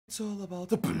It's all about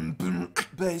the boom boom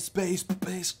bass bass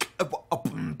bass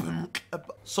boom boom.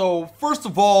 So first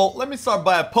of all, let me start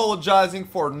by apologizing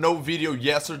for no video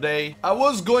yesterday. I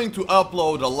was going to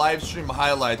upload a live stream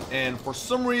highlight, and for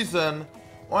some reason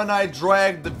when I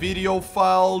dragged the video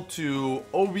file to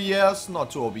OBS,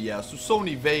 not to OBS, to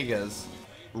Sony Vegas,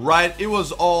 right, it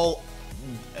was not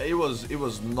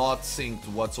synced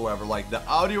whatsoever. Like the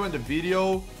audio and the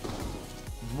video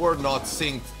were not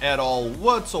synced at all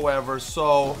whatsoever,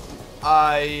 so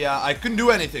I couldn't do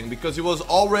anything because it was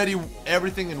already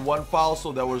everything in one file,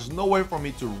 so there was no way for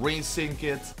me to resync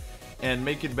it and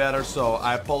make it better. So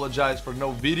I apologize for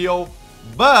no video,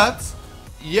 but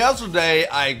yesterday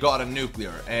I got a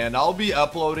nuclear and I'll be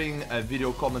uploading a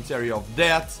video commentary of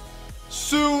that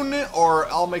soon, or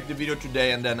I'll make the video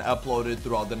today and then upload it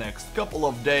throughout the next couple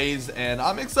of days. And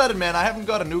I'm excited, man. I haven't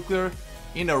got a nuclear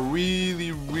in a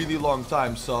really long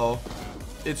time, so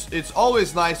it's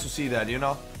always nice to see that, you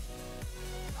know.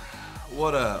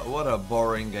 What a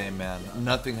boring game, man.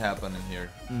 Nothing happening here.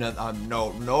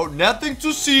 Nothing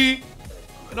to see.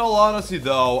 In all honesty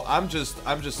though, I'm just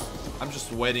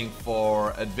waiting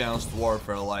for Advanced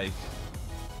Warfare. Like,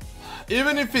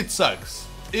 even if it sucks,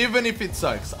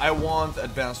 I want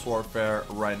Advanced Warfare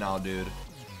right now, dude.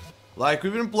 Like,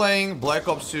 we've been playing Black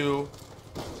Ops 2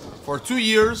 for 2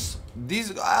 years.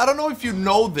 I don't know if you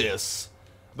know this,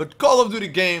 but Call of Duty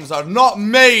games are not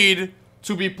made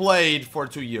to be played for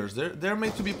 2 years. They're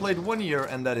made to be played 1 year,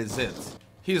 and that is it.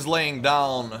 He's laying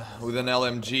down with an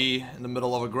LMG in the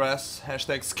middle of a grass.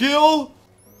 Hashtag skill.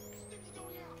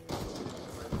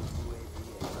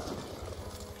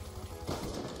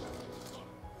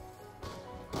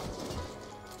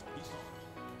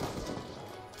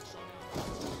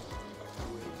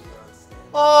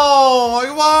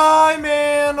 Oh, why,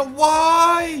 man?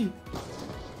 Why?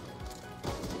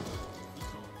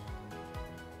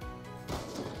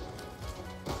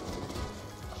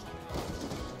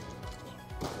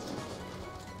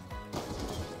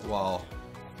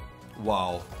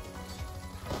 Wow.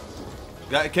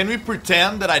 Can we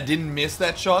pretend that I didn't miss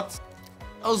that shot?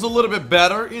 That was a little bit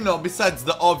better, you know, besides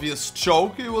the obvious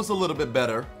choke, it was a little bit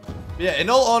better. Yeah, in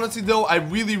all honesty though, I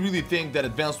really think that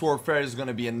Advanced Warfare is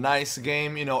gonna be a nice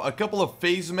game. You know, a couple of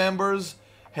FaZe members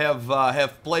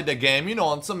have played the game, you know,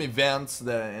 on some events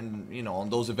that, and you know, on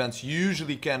those events you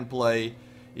usually can play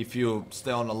if you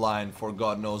stay on the line for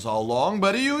God knows how long.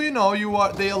 But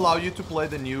they allow you to play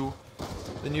the new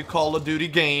Call of Duty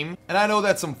game. And I know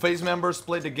that some FaZe members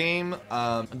played the game.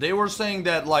 They were saying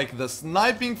that like the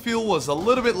sniping feel was a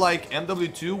little bit like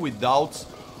MW2 without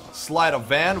sleight of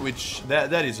hand, which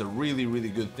that is a really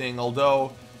good thing.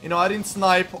 Although, you know, I didn't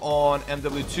snipe on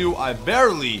MW2. I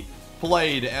barely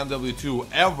played MW2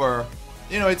 ever.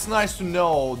 You know, it's nice to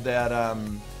know that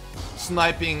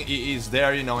sniping is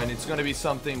there, you know, and it's gonna be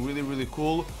something really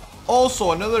cool.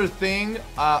 Also, another thing,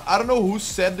 I don't know who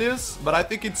said this, but I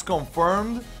think it's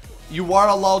confirmed. You are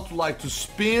allowed to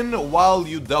spin while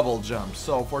you double jump.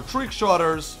 So for trick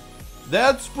shotters,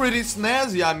 that's pretty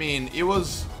snazzy. I mean, it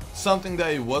was something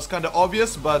that it was kind of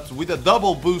obvious, but with a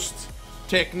double boost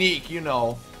technique, you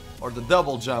know, or the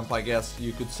double jump, I guess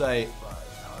you could say,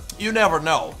 you never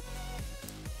know.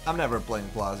 I'm never playing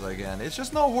Plaza again. It's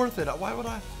just not worth it. Why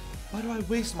do I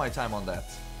waste my time on that?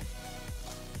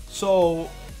 So,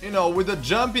 you know, with the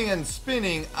jumping and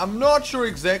spinning, I'm not sure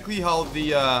exactly how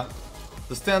the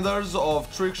standards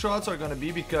of trick shots are gonna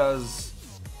be, because,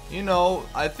 you know,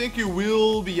 I think you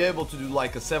will be able to do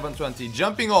like a 720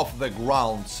 jumping off the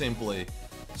ground simply.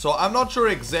 So I'm not sure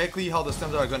exactly how the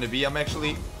standards are gonna be. I'm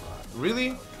actually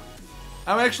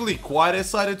quite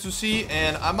excited to see,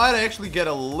 and I might actually get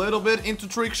a little bit into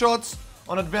trick shots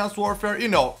on Advanced Warfare. You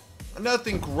know,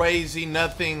 nothing crazy,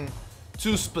 nothing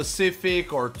too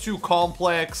specific or too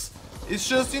complex. It's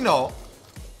just, you know,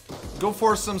 go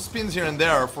for some spins here and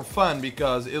there for fun,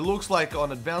 because it looks like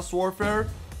on Advanced Warfare,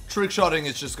 trick shotting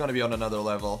is just gonna be on another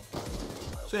level.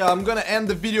 So yeah, I'm gonna end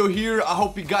the video here. I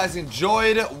hope you guys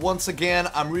enjoyed. Once again,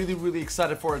 I'm really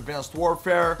excited for Advanced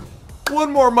Warfare.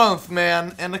 One more month,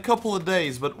 man, and a couple of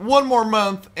days, but one more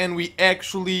month and we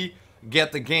actually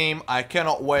get the game. I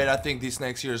cannot wait. I think this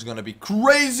next year is gonna be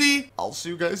crazy. I'll see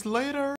you guys later.